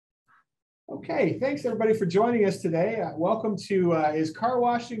Okay, thanks everybody for joining us today. Welcome to Is Car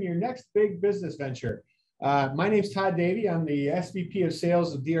Washing Your Next Big Business Venture? My name's Todd Davey. I'm the SVP of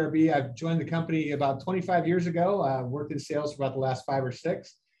Sales of DRB. I've joined the company about 25 years ago. I've worked in sales for about the last 5 or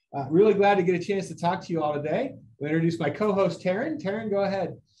 6. Really glad to get a chance to talk to you all today. I'll introduce my co-host, Taryn. Taryn, go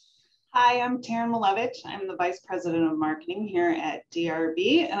ahead. Hi, I'm Taryn Malevich. I'm the Vice President of Marketing here at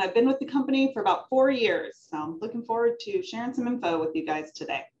DRB, and I've been with the company for about 4 years. So I'm looking forward to sharing some info with you guys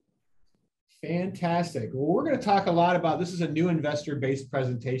today. Fantastic. Well, we're going to talk a lot about, this is a new investor-based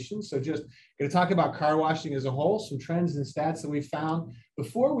presentation, so just going to talk about car washing as a whole, some trends and stats that we found.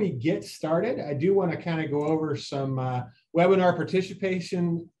 Before we get started, I do want to kind of go over some webinar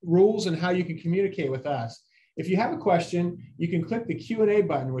participation rules and how you can communicate with us. If you have a question, you can click the Q&A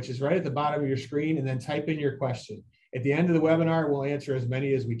button, which is right at the bottom of your screen, and then type in your question. At the end of the webinar, we'll answer as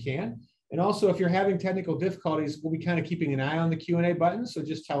many as we can. And also, if you're having technical difficulties, we'll be kind of keeping an eye on the Q&A button, so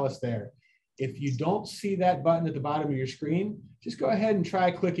just tell us there. If you don't see that button at the bottom of your screen, just go ahead and try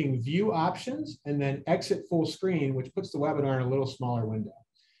clicking View Options and then Exit Full Screen, which puts the webinar in a little smaller window.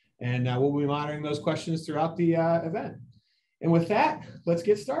 And we'll be monitoring those questions throughout the event. And with that, let's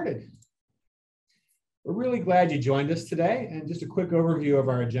get started. We're really glad you joined us today. And just a quick overview of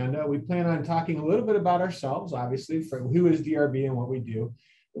our agenda. We plan on talking a little bit about ourselves, obviously, for who is DRB and what we do.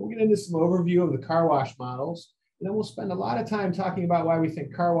 And we'll get into some overview of the car wash models. And then we'll spend a lot of time talking about why we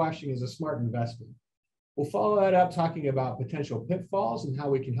think car washing is a smart investment. We'll follow that up talking about potential pitfalls and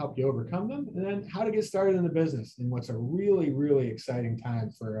how we can help you overcome them, and then how to get started in the business in what's a really, really exciting time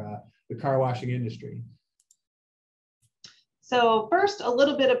for the car washing industry. So first, a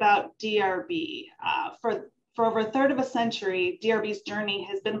little bit about DRB. For over a third of a century, DRB's journey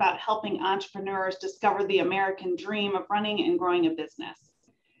has been about helping entrepreneurs discover the American dream of running and growing a business.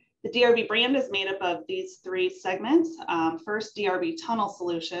 The DRB brand is made up of these 3 segments. First, DRB Tunnel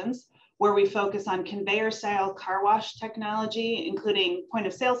Solutions, where we focus on conveyor-style car wash technology, including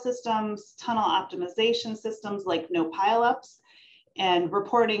point-of-sale systems, tunnel optimization systems like no pileups, and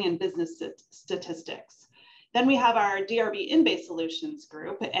reporting and business statistics. Then we have our DRB In-Bay Solutions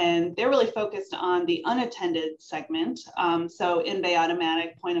group, and they're really focused on the unattended segment, so in-bay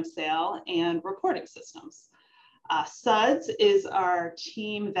automatic point-of-sale and reporting systems. SUDS is our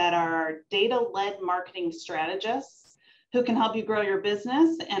team that are data-led marketing strategists who can help you grow your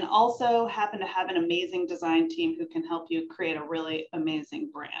business and also happen to have an amazing design team who can help you create a really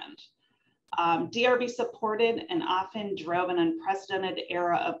amazing brand. DRB supported and often drove an unprecedented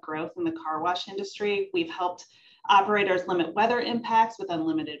era of growth in the car wash industry. We've helped operators limit weather impacts with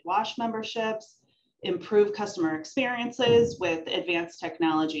unlimited wash memberships, improve customer experiences with advanced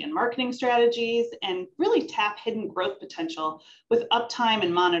technology and marketing strategies, and really tap hidden growth potential with uptime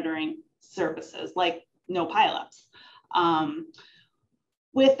and monitoring services like no pileups.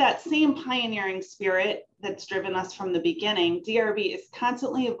 With that same pioneering spirit that's driven us from the beginning, DRB is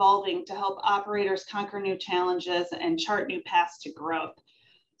constantly evolving to help operators conquer new challenges and chart new paths to growth.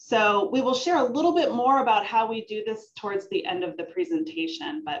 So we will share a little bit more about how we do this towards the end of the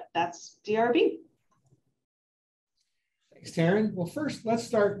presentation, but that's DRB. Thanks, Taryn. Well, first, let's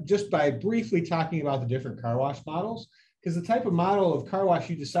start just by briefly talking about the different car wash models, because the type of model of car wash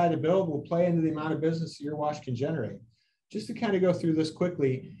you decide to build will play into the amount of business your wash can generate. Just to kind of go through this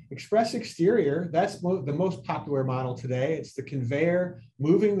quickly, Express Exterior, that's the most popular model today. It's the conveyor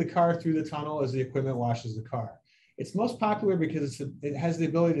moving the car through the tunnel as the equipment washes the car. It's most popular because it has the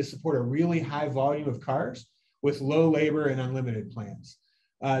ability to support a really high volume of cars with low labor and unlimited plans.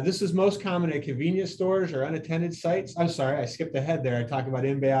 This is most common at convenience stores or unattended sites. I'm sorry, I skipped ahead there. I talked about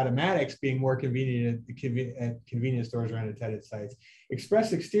in-bay automatics being more convenient at convenience stores or unattended sites.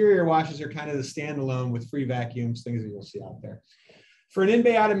 Express Exterior washes are kind of the standalone with free vacuums, things that you'll see out there. For an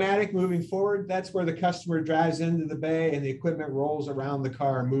in-bay automatic moving forward, that's where the customer drives into the bay and the equipment rolls around the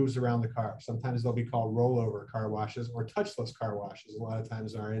car, moves around the car. Sometimes they'll be called rollover car washes or touchless car washes a lot of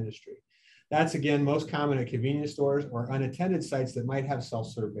times in our industry. That's, again, most common at convenience stores or unattended sites that might have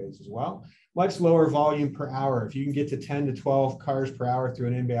self-serve bays as well. Much lower volume per hour. If you can get to 10 to 12 cars per hour through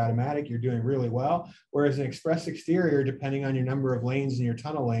an in-bay automatic, you're doing really well. Whereas an Express Exterior, depending on your number of lanes and your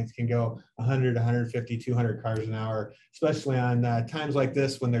tunnel length, can go 100, 150, 200 cars an hour, especially on times like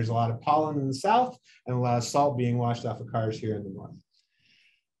this when there's a lot of pollen in the south and a lot of salt being washed off of cars here in the north.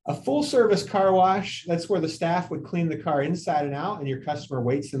 A full service car wash, that's where the staff would clean the car inside and out and your customer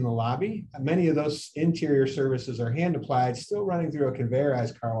waits in the lobby. Many of those interior services are hand applied, still running through a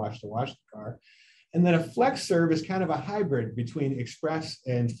conveyorized car wash to wash the car. And then a flex serve is kind of a hybrid between express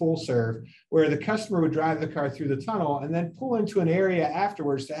and full serve, where the customer would drive the car through the tunnel and then pull into an area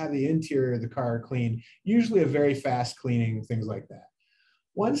afterwards to have the interior of the car cleaned, usually a very fast cleaning, things like that.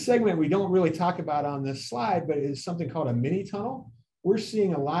 One segment we don't really talk about on this slide, but is something called a mini tunnel. We're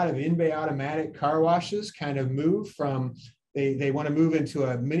seeing a lot of in-bay automatic car washes kind of move from, they want to move into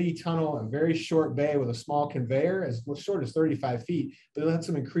a mini tunnel, a very short bay with a small conveyor as short as 35 feet, but it lets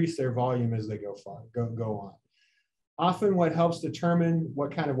them increase their volume as they go on. Often what helps determine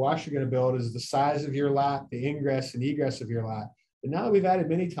what kind of wash you're going to build is the size of your lot, the ingress and egress of your lot. But now that we've added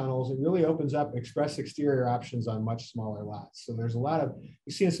mini tunnels, it really opens up express exterior options on much smaller lots. So there's a lot of,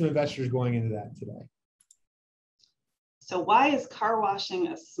 we're seeing some investors going into that today. So why is car washing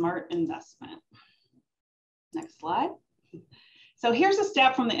a smart investment? Next slide. So here's a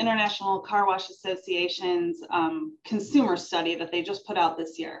stat from the International Car Wash Association's consumer study that they just put out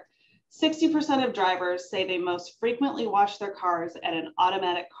this year. 60% of drivers say they most frequently wash their cars at an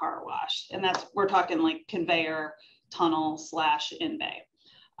automatic car wash. And that's, we're talking like conveyor, tunnel / in-bay.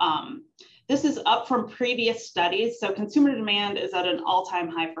 This is up from previous studies. So consumer demand is at an all-time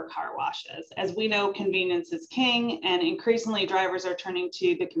high for car washes. As we know, convenience is king, and increasingly drivers are turning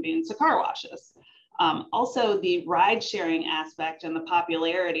to the convenience of car washes. Also, the ride sharing aspect and the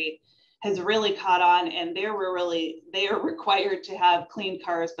popularity has really caught on, and they are required to have clean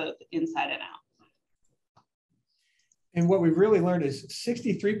cars both inside and out. And what we've really learned is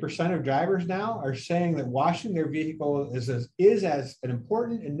 63% of drivers now are saying that washing their vehicle is as an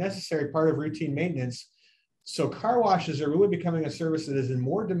important and necessary part of routine maintenance. So car washes are really becoming a service that is in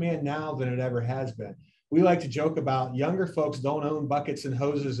more demand now than it ever has been. We like to joke about younger folks don't own buckets and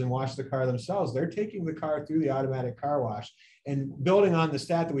hoses and wash the car themselves. They're taking the car through the automatic car wash. And building on the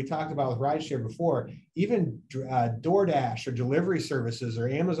stat that we talked about with rideshare before, even DoorDash or delivery services or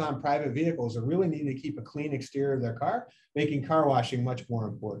Amazon private vehicles are really needing to keep a clean exterior of their car, making car washing much more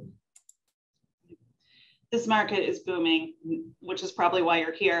important. This market is booming, which is probably why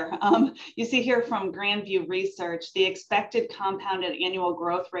you're here. You see here from Grandview Research, the expected compounded annual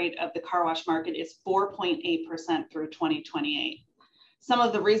growth rate of the car wash market is 4.8% through 2028. Some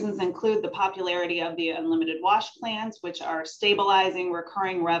of the reasons include the popularity of the unlimited wash plans, which are stabilizing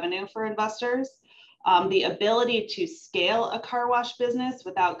recurring revenue for investors, the ability to scale a car wash business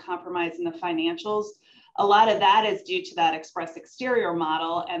without compromising the financials. A lot of that is due to that express exterior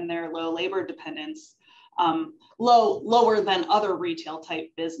model and their low labor dependence. Lower than other retail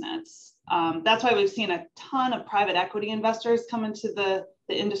type business. That's why we've seen a ton of private equity investors come into the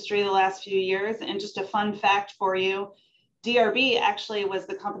industry the last few years. And just a fun fact for you, DRB actually was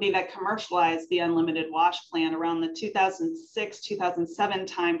the company that commercialized the unlimited wash plan around the 2006-2007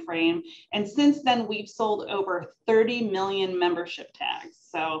 timeframe. And since then, we've sold over 30 million membership tags.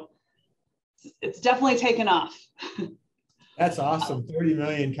 So it's definitely taken off. That's awesome. 30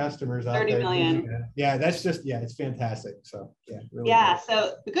 million customers out 30 there. million. Yeah, that's just, yeah, it's fantastic. So yeah. Really yeah. great.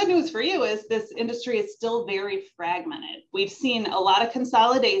 So the good news for you is this industry is still very fragmented. We've seen a lot of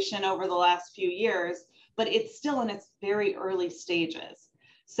consolidation over the last few years, but it's still in its very early stages.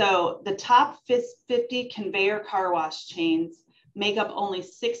 So the top 50 conveyor car wash chains make up only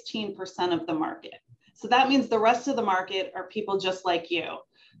 16% of the market. So that means the rest of the market are people just like you.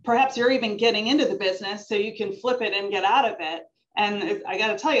 Perhaps you're even getting into the business so you can flip it and get out of it. And I got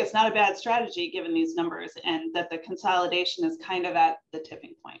to tell you, it's not a bad strategy given these numbers and that the consolidation is kind of at the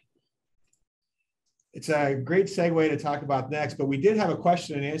tipping point. It's a great segue to talk about next, but we did have a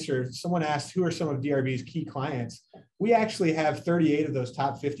question and answer. Someone asked, who are some of DRB's key clients? We actually have 38 of those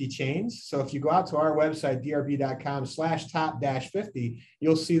top 50 chains. So if you go out to our website, drb.com/top-50,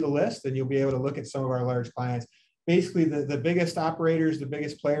 you'll see the list and you'll be able to look at some of our large clients. Basically, the biggest operators, the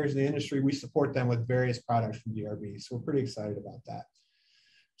biggest players in the industry, we support them with various products from DRB. So we're pretty excited about that.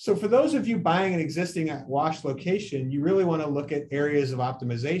 So for those of you buying an existing wash location, you really want to look at areas of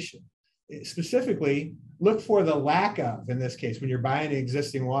optimization. Specifically, look for the lack of, in this case, when you're buying an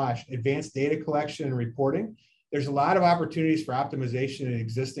existing wash, advanced data collection and reporting. There's a lot of opportunities for optimization in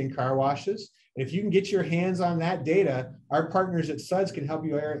existing car washes. And if you can get your hands on that data, our partners at Suds can help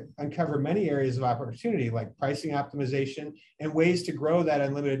you uncover many areas of opportunity like pricing optimization and ways to grow that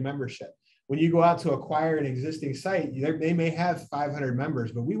unlimited membership. When you go out to acquire an existing site, they may have 500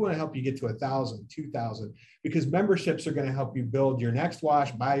 members, but we want to help you get to 1,000, 2,000, because memberships are going to help you build your next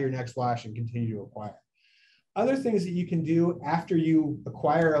wash, buy your next wash, and continue to acquire. Other things that you can do after you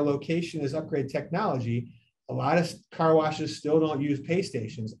acquire a location is upgrade technology. A lot of car washes still don't use pay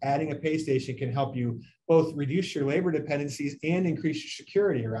stations. Adding a pay station can help you both reduce your labor dependencies and increase your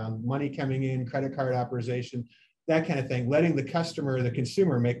security around money coming in, credit card authorization, that kind of thing, letting the customer, the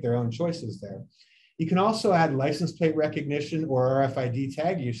consumer, make their own choices there. You can also add license plate recognition or RFID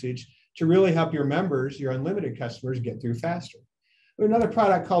tag usage to really help your members, your unlimited customers, get through faster. Another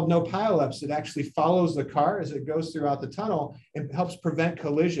product called No Pileups that actually follows the car as it goes throughout the tunnel and helps prevent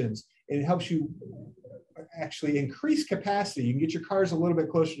collisions. It helps you actually increase capacity. You can get your cars a little bit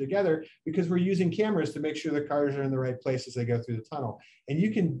closer together because we're using cameras to make sure the cars are in the right place as they go through the tunnel. And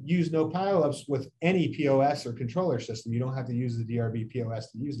you can use No Pileups with any POS or controller system. You don't have to use the DRB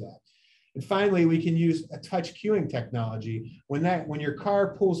POS to use that. And finally, we can use a touch queuing technology. When your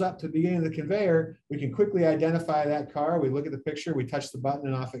car pulls up to the beginning of the conveyor, we can quickly identify that car. We look at the picture, we touch the button,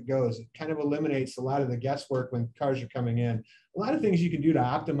 and off it goes. It kind of eliminates a lot of the guesswork when cars are coming in. A lot of things you can do to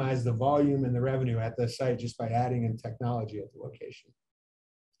optimize the volume and the revenue at the site just by adding in technology at the location.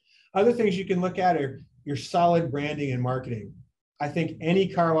 Other things you can look at are your solid branding and marketing. I think any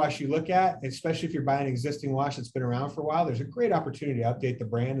car wash you look at, especially if you're buying an existing wash that's been around for a while, there's a great opportunity to update the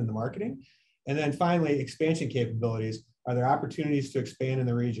brand and the marketing. And then finally, expansion capabilities. Are there opportunities to expand in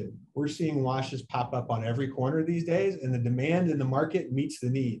the region? We're seeing washes pop up on every corner these days, and the demand in the market meets the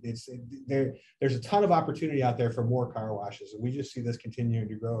need. There's a ton of opportunity out there for more car washes, and we just see this continuing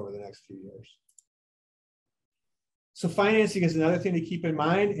to grow over the next few years. So financing is another thing to keep in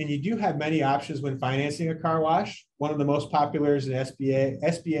mind, and you do have many options when financing a car wash. One of the most popular is an SBA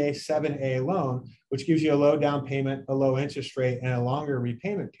 7A loan, which gives you a low down payment, a low interest rate, and a longer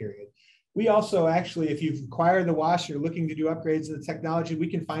repayment period. We also actually, if you've acquired the wash, you're looking to do upgrades to the technology, we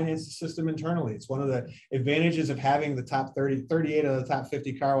can finance the system internally. It's one of the advantages of having the top 38 of the top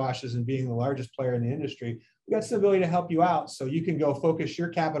 50 car washes and being the largest player in the industry. We got the ability to help you out so you can go focus your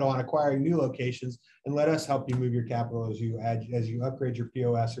capital on acquiring new locations and let us help you move your capital as you upgrade your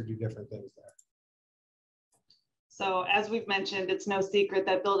POS or do different things there. So as we've mentioned, it's no secret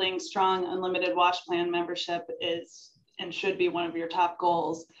that building strong unlimited wash plan membership is and should be one of your top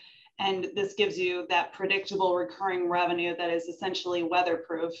goals. And this gives you that predictable recurring revenue that is essentially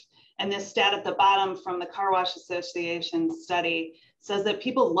weatherproof. And this stat at the bottom from the Car Wash Association study says that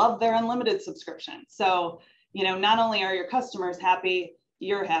people love their unlimited subscription. So, you know, not only are your customers happy,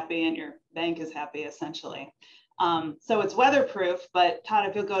 you're happy and your bank is happy essentially. So it's weatherproof, but Todd,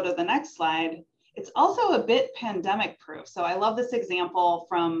 if you'll go to the next slide, it's also a bit pandemic proof. So I love this example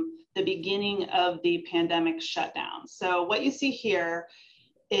from the beginning of the pandemic shutdown. So what you see here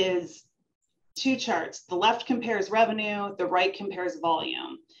is two charts. The left compares revenue, the right compares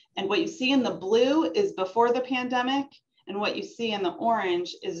volume. And what you see in the blue is before the pandemic, and what you see in the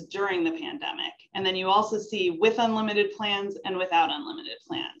orange is during the pandemic. And then you also see with unlimited plans and without unlimited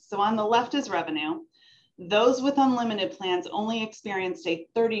plans. So on the left is revenue. Those with unlimited plans only experienced a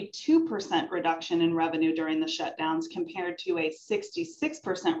 32% reduction in revenue during the shutdowns compared to a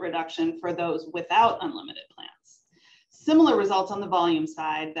 66% reduction for those without unlimited plans. Similar results on the volume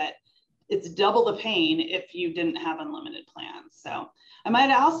side, that it's double the pain if you didn't have unlimited plans. So I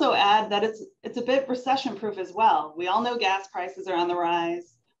might also add that it's a bit recession proof as well. We all know gas prices are on the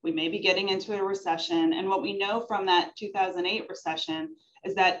rise. We may be getting into a recession. And what we know from that 2008 recession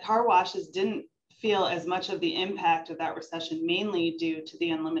is that car washes didn't feel as much of the impact of that recession, mainly due to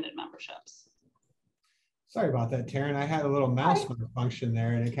the unlimited memberships. Sorry about that, Taryn. I had a little mouse function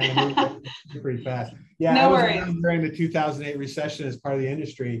there and it kind of moved pretty fast. Yeah, no I was worries. around during the 2008 recession as part of the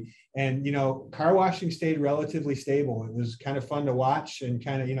industry. And, you know, car washing stayed relatively stable. It was kind of fun to watch and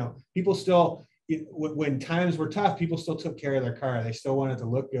kind of, you know, people still, when times were tough, people still took care of their car. They still wanted to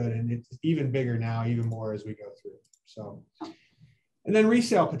look good. And it's even bigger now, even more as we go through. So, and then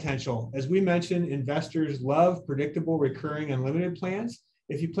resale potential. As we mentioned, investors love predictable, recurring, unlimited plans.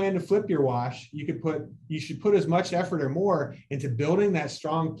 If you plan to flip your wash, you should put as much effort or more into building that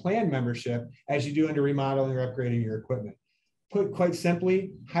strong plan membership as you do into remodeling or upgrading your equipment. Put quite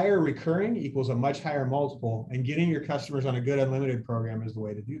simply, higher recurring equals a much higher multiple, and getting your customers on a good unlimited program is the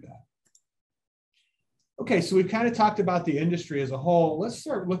way to do that. Okay, so we've kind of talked about the industry as a whole. Let's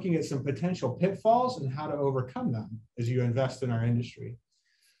start looking at some potential pitfalls and how to overcome them as you invest in our industry.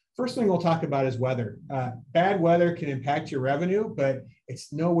 First thing we'll talk about is weather. Bad weather can impact your revenue, but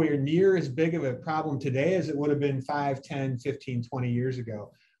it's nowhere near as big of a problem today as it would have been 5, 10, 15, 20 years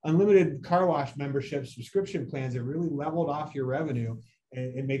ago. Unlimited car wash membership subscription plans have really leveled off your revenue,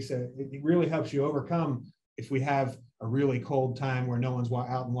 and it really helps you overcome if we have a really cold time where no one's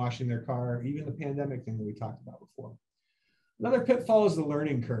out and washing their car, even the pandemic thing that we talked about before. Another pitfall is the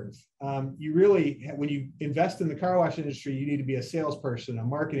learning curve. You really, when you invest in the car wash industry, you need to be a salesperson, a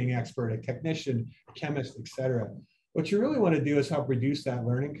marketing expert, a technician, a chemist, etc. What you really want to do is help reduce that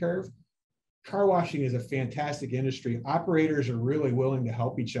learning curve. Car washing is a fantastic industry. Operators are really willing to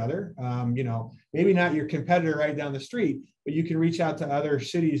help each other. You know, maybe not your competitor right down the street, but you can reach out to other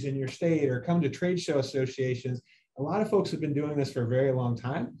cities in your state or come to trade show associations. A lot of folks have been doing this for a very long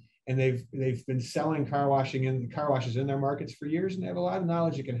time. and they've been selling car washes in their markets for years, and they have a lot of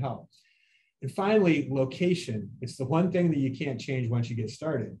knowledge that can help. And finally, location. It's the one thing that you can't change once you get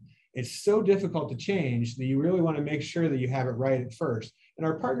started. It's so difficult to change that you really want to make sure that you have it right at first. And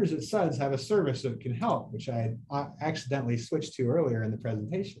our partners at Suds have a service that can help, which I accidentally switched to earlier in the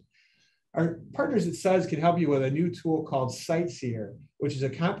presentation. Our partners at Suds can help you with a new tool called Sightseer, which is a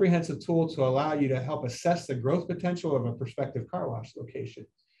comprehensive tool to allow you to help assess the growth potential of a prospective car wash location.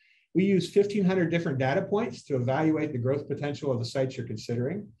 We use 1,500 different data points to evaluate the growth potential of the sites you're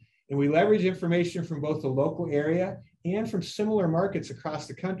considering. And we leverage information from both the local area and from similar markets across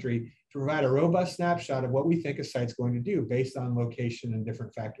the country to provide a robust snapshot of what we think a site's going to do based on location and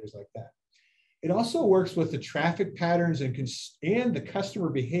different factors like that. It also works with the traffic patterns and the customer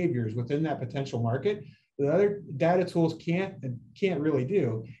behaviors within that potential market that other data tools can't really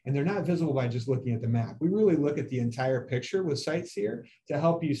do, and they're not visible by just looking at the map. We really look at the entire picture with Sightseer to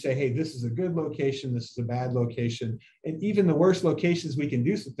help you say, hey, this is a good location, this is a bad location, and even the worst locations we can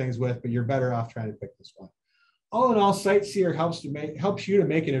do some things with, but you're better off trying to pick this one. All in all, Sightseer helps you to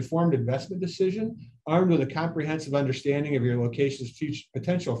make an informed investment decision, armed with a comprehensive understanding of your location's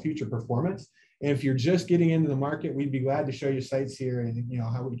potential future performance. And if you're just getting into the market, we'd be glad to show you Sightseer and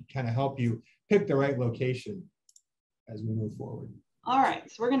how we can kind of help you pick the right location as we move forward. All right,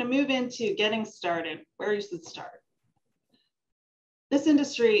 so we're going to move into getting started. Where you should start. This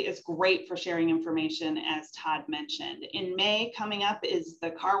industry is great for sharing information, as Todd mentioned. In May, coming up is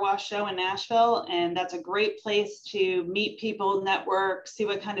the Car Wash Show in Nashville, and that's a great place to meet people, network, see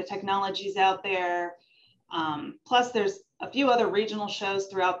what kind of technology is out there. Plus, there's a few other regional shows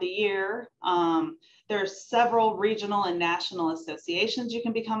throughout the year. There's several regional and national associations you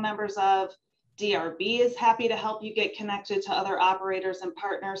can become members of. DRB is happy to help you get connected to other operators and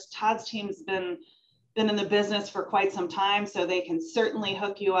partners. Todd's team's been in the business for quite some time, so they can certainly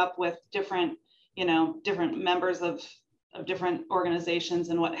hook you up with different members of different organizations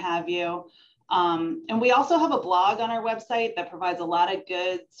and what have you. And we also have a blog on our website that provides a lot of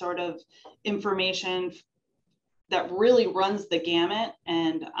good sort of information that really runs the gamut.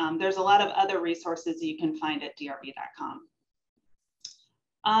 And there's a lot of other resources you can find at drb.com.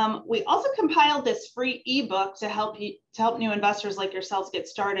 We also compiled this free ebook to help new investors like yourselves get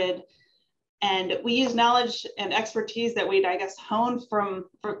started. And we use knowledge and expertise that we'd, I guess, honed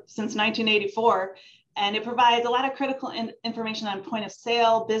since 1984. And it provides a lot of critical information on point of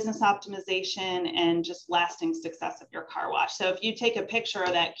sale, business optimization, and just lasting success of your car wash. So if you take a picture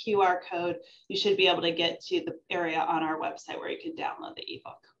of that QR code, you should be able to get to the area on our website where you can download the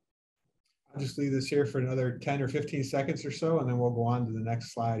ebook. I'll just leave this here for another 10 or 15 seconds or so, and then we'll go on to the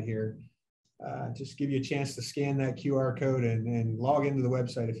next slide here. Just give you a chance to scan that QR code and log into the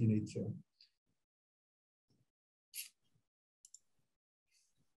website if you need to.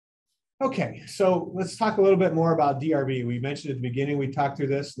 Okay, so let's talk a little bit more about DRB. We mentioned at the beginning, we talked through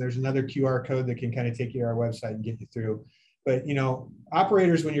this. There's another QR code that can kind of take you to our website and get you through. But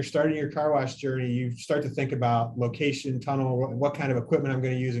operators, when you're starting your car wash journey, you start to think about location, tunnel, what kind of equipment I'm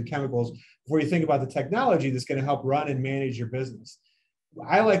going to use, and chemicals before you think about the technology that's going to help run and manage your business.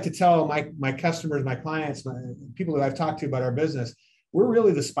 I like to tell my customers, my clients, people that I've talked to about our business, we're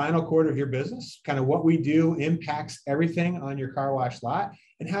really the spinal cord of your business. Kind of what we do impacts everything on your car wash lot.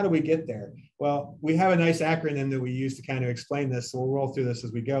 And how do we get there? Well, we have a nice acronym that we use to kind of explain this. So we'll roll through this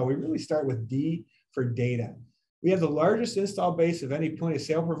as we go. We really start with D for data. We have the largest install base of any point of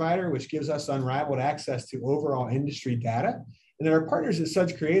sale provider, which gives us unrivaled access to overall industry data. And then our partners at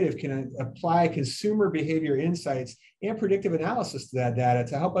Suds Creative can apply consumer behavior insights and predictive analysis to that data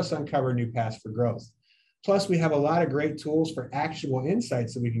to help us uncover new paths for growth. Plus, we have a lot of great tools for actionable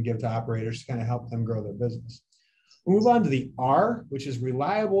insights that we can give to operators to kind of help them grow their business. We'll move on to the R, which is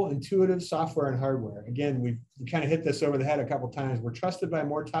reliable, intuitive software and hardware. Again, we kind of hit this over the head a couple of times. We're trusted by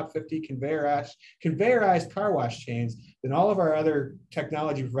more top 50 conveyorized car wash chains than all of our other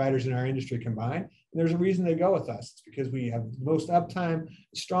technology providers in our industry combined. And there's a reason they go with us. It's because we have the most uptime,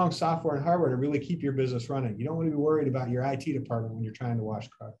 strong software and hardware to really keep your business running. You don't want to be worried about your IT department when you're trying to wash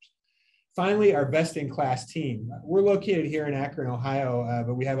cars. Finally, our best-in-class team. We're located here in Akron, Ohio,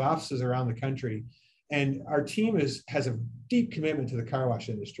 but we have offices around the country. And our team has a deep commitment to the car wash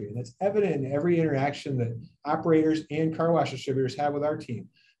industry. And it's evident in every interaction that operators and car wash distributors have with our team.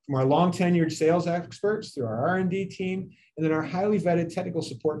 From our long tenured sales experts through our R&D team, and then our highly vetted technical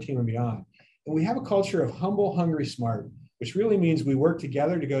support team and beyond. And we have a culture of humble, hungry, smart, which really means we work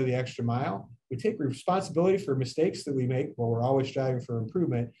together to go the extra mile. We take responsibility for mistakes that we make while we're always striving for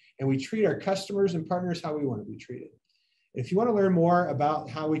improvement. And we treat our customers and partners how we want to be treated. If you want to learn more about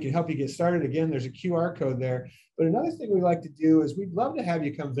how we can help you get started, again, there's a QR code there. But another thing we like to do is we'd love to have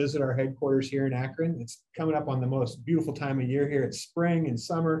you come visit our headquarters here in Akron. It's coming up on the most beautiful time of year here. It's spring and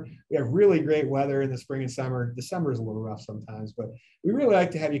summer. We have really great weather in the spring and summer. December is a little rough sometimes, but we really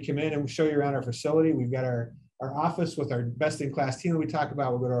like to have you come in and show you around our facility. We've got our office with our best-in-class team that we talk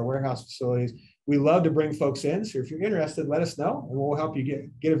about. We'll go to our warehouse facilities. We love to bring folks in. So if you're interested, let us know, and we'll help you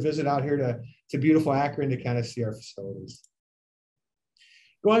get a visit out here to beautiful Akron to kind of see our facilities.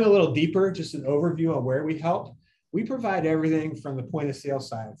 Going a little deeper, just an overview on where we help. We provide everything from the point of sale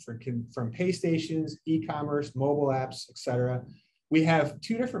side, from pay stations, e-commerce, mobile apps, et cetera. We have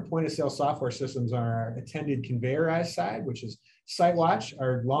two different point of sale software systems on our attended conveyorized side, which is SiteWatch,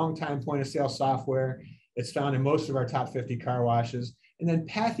 our longtime point of sale software. It's found in most of our top 50 car washes. And then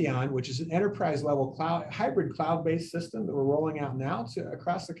Patheon, which is an enterprise level hybrid cloud-based system that we're rolling out now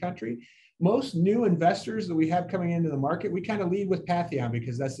across the country. Most new investors that we have coming into the market, we kind of lead with Patheon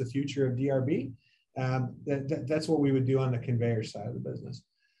because that's the future of DRB. That's what we would do on the conveyor side of the business.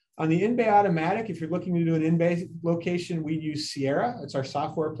 On the in-bay automatic, if you're looking to do an in-bay location, we use Sierra. It's our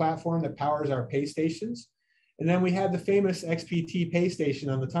software platform that powers our pay stations. And then we have the famous XPT pay station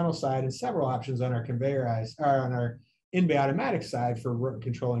on the tunnel side and several options on our on our in-bay automatic side for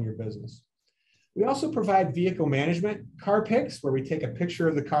controlling your business. We also provide vehicle management, car picks, where we take a picture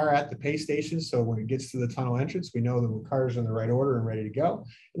of the car at the pay station. So when it gets to the tunnel entrance, we know that the car is in the right order and ready to go.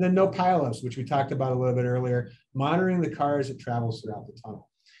 And then no pileups, which we talked about a little bit earlier, monitoring the car as it travels throughout the tunnel.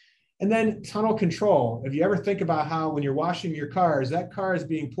 And then tunnel control. If you ever think about how when you're washing your cars, that car is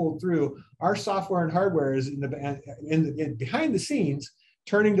being pulled through, our software and hardware is behind the scenes,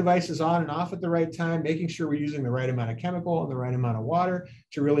 turning devices on and off at the right time, making sure we're using the right amount of chemical and the right amount of water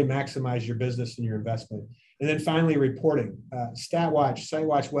to really maximize your business and your investment. And then finally, reporting. StatWatch,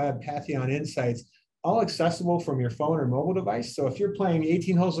 SiteWatch Web, Patheon Insights, all accessible from your phone or mobile device. So if you're playing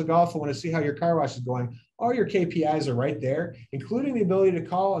 18 holes of golf and want to see how your car wash is going, all your KPIs are right there, including the ability to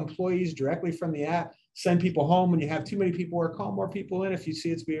call employees directly from the app, send people home when you have too many people, or call more people in if you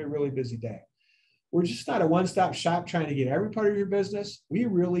see it's being a really busy day. We're just not a one-stop shop trying to get every part of your business. We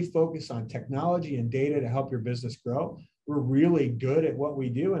really focus on technology and data to help your business grow. We're really good at what we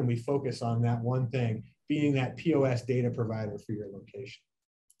do, and we focus on that one thing, being that POS data provider for your location.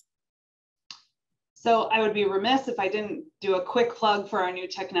 So I would be remiss if I didn't do a quick plug for our new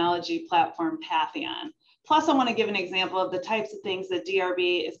technology platform, Patheon. Plus, I want to give an example of the types of things that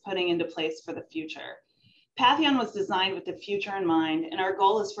DRB is putting into place for the future. Patheon was designed with the future in mind, and our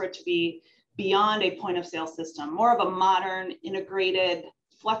goal is for it to be beyond a point of sale system, more of a modern, integrated,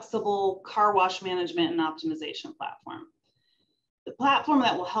 flexible car wash management and optimization platform. The platform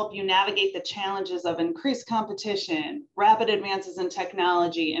that will help you navigate the challenges of increased competition, rapid advances in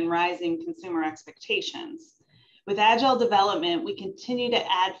technology, and rising consumer expectations. With agile development, we continue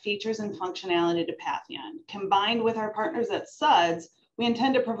to add features and functionality to Patheon. Combined with our partners at Suds, we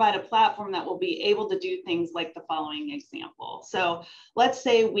intend to provide a platform that will be able to do things like the following example. So let's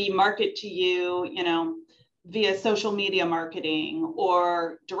say we market to you, via social media marketing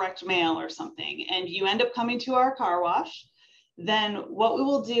or direct mail or something, and you end up coming to our car wash. Then what we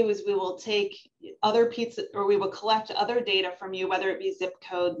will do is we will take other pieces, or we will collect other data from you, whether it be zip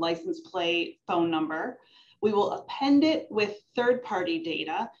code, license plate, phone number. We will append it with third-party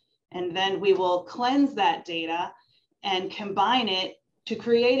data, and then we will cleanse that data and combine it to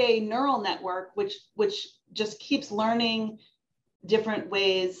create a neural network, which just keeps learning different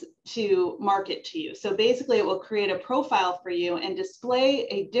ways to market to you. So basically it will create a profile for you and display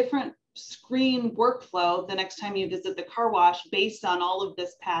a different screen workflow the next time you visit the car wash based on all of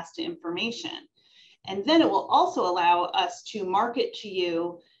this past information. And then it will also allow us to market to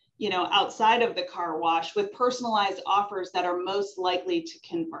you, outside of the car wash with personalized offers that are most likely to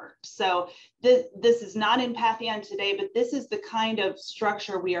convert. So this is not in Patheon today, but this is the kind of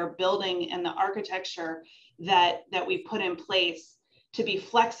structure we are building and the architecture that we've put in place to be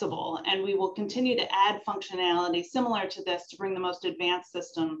flexible. And we will continue to add functionality similar to this to bring the most advanced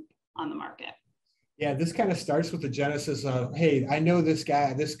system on the market. Yeah, this kind of starts with the genesis of, hey, I know this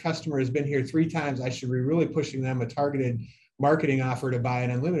customer has been here 3 times. I should be really pushing them a targeted marketing offer to buy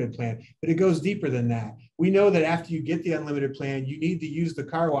an unlimited plan, but it goes deeper than that. We know that after you get the unlimited plan, you need to use the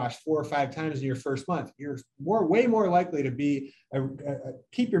car wash 4 or 5 times in your first month. You're way more likely to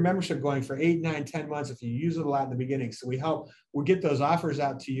keep your membership going for 8, 9, 10 months if you use it a lot in the beginning. So we'll get those offers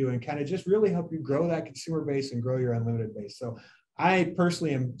out to you and kind of just really help you grow that consumer base and grow your unlimited base. So I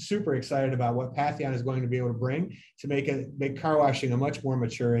personally am super excited about what Patheon is going to be able to bring to make car washing a much more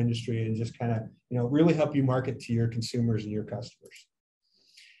mature industry and just kind of, really help you market to your consumers and your customers.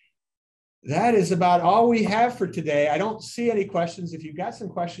 That is about all we have for today. I don't see any questions. If you've got some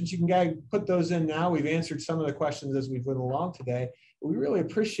questions, you can go put those in now. We've answered some of the questions as we've went along today. We really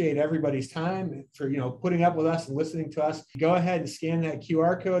appreciate everybody's time for putting up with us and listening to us. Go ahead and scan that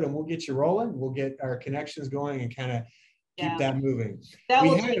QR code and we'll get you rolling. We'll get our connections going and kind of keep that moving.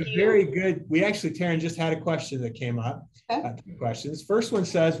 We had a very good, Taryn just had a question that came up. Okay. Two questions. First one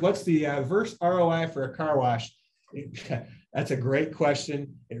says, what's the verse ROI for a car wash? That's a great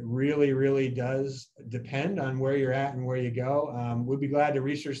question. It really, really does depend on where you're at and where you go. We'll be glad to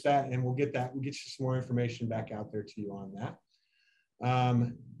research that, and we'll get you some more information back out there to you on that.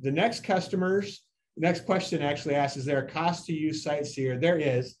 The next question actually asks, is there a cost to use Sightseer? There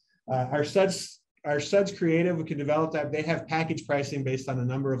is. Our Suds Creative, we can develop that. They have package pricing based on the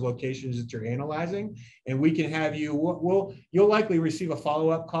number of locations that you're analyzing. And we can have you'll likely receive a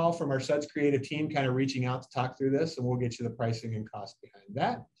follow-up call from our Suds Creative team kind of reaching out to talk through this, and we'll get you the pricing and cost behind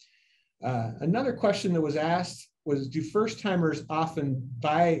that. Another question that was asked was, do first-timers often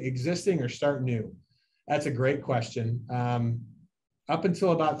buy existing or start new? That's a great question. Up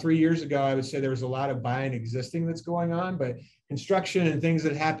until about 3 years ago, I would say there was a lot of buying existing that's going on, but construction and things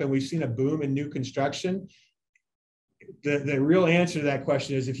that happen, we've seen a boom in new construction. The real answer to that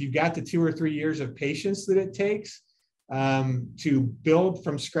question is, if you've got the 2 or 3 years of patience that it takes to build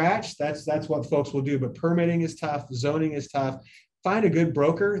from scratch, that's what folks will do. But permitting is tough, zoning is tough. Find a good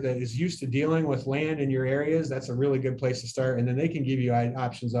broker that is used to dealing with land in your areas. That's a really good place to start. And then they can give you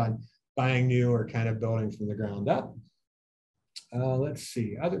options on buying new or kind of building from the ground up. Let's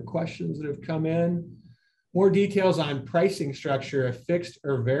see, other questions that have come in. More details on pricing structure, a fixed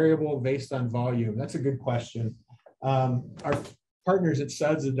or variable based on volume. That's a good question. Our partners at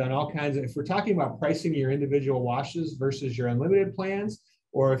Suds have done all kinds of, if we're talking about pricing your individual washes versus your unlimited plans,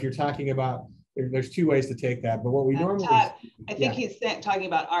 or if you're talking about, there's 2 ways to take that. But what we normally, I think he's talking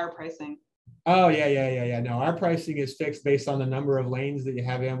about our pricing. Oh, yeah. No, our pricing is fixed based on the number of lanes that you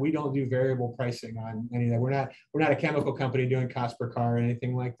have in. We don't do variable pricing on any of that. We're not a chemical company doing cost per car or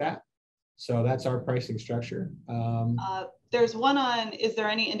anything like that. So that's our pricing structure. There's one on, is there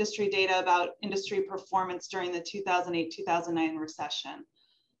any industry data about industry performance during the 2008-2009 recession?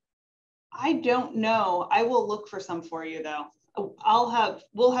 I don't know. I will look for some for you though.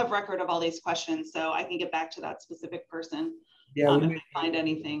 We'll have record of all these questions, so I can get back to that specific person. Yeah, if I find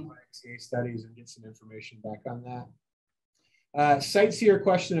anything. Studies and get some information back on that. Sightseer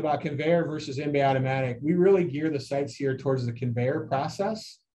question about conveyor versus in-bay automatic. We really gear the Sightseer towards the conveyor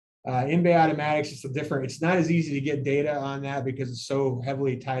process. In-bay automatics, it's not as easy to get data on that because it's so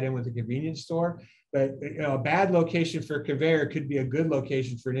heavily tied in with the convenience store. But a bad location for a conveyor could be a good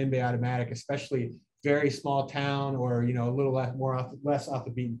location for an in-bay automatic, especially very small town or a little less off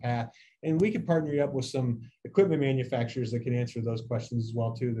the beaten path. And we could partner you up with some equipment manufacturers that can answer those questions as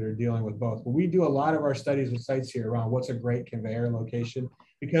well too, that are dealing with both. But we do a lot of our studies with Sightseer around what's a great conveyor location,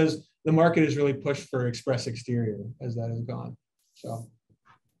 because the market has really pushed for express exterior as that has gone. So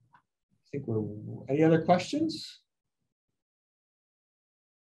I think any other questions?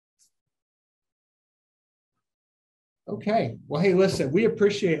 Okay, well, hey, listen, we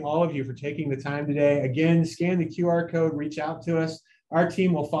appreciate all of you for taking the time today. Again, scan the QR code, reach out to us. Our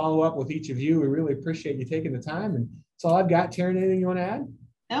team will follow up with each of you. We really appreciate you taking the time. And that's all I've got. Taryn, anything you want to add?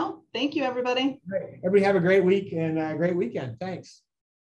 No, thank you, everybody. Great. Everybody have a great week and a great weekend. Thanks.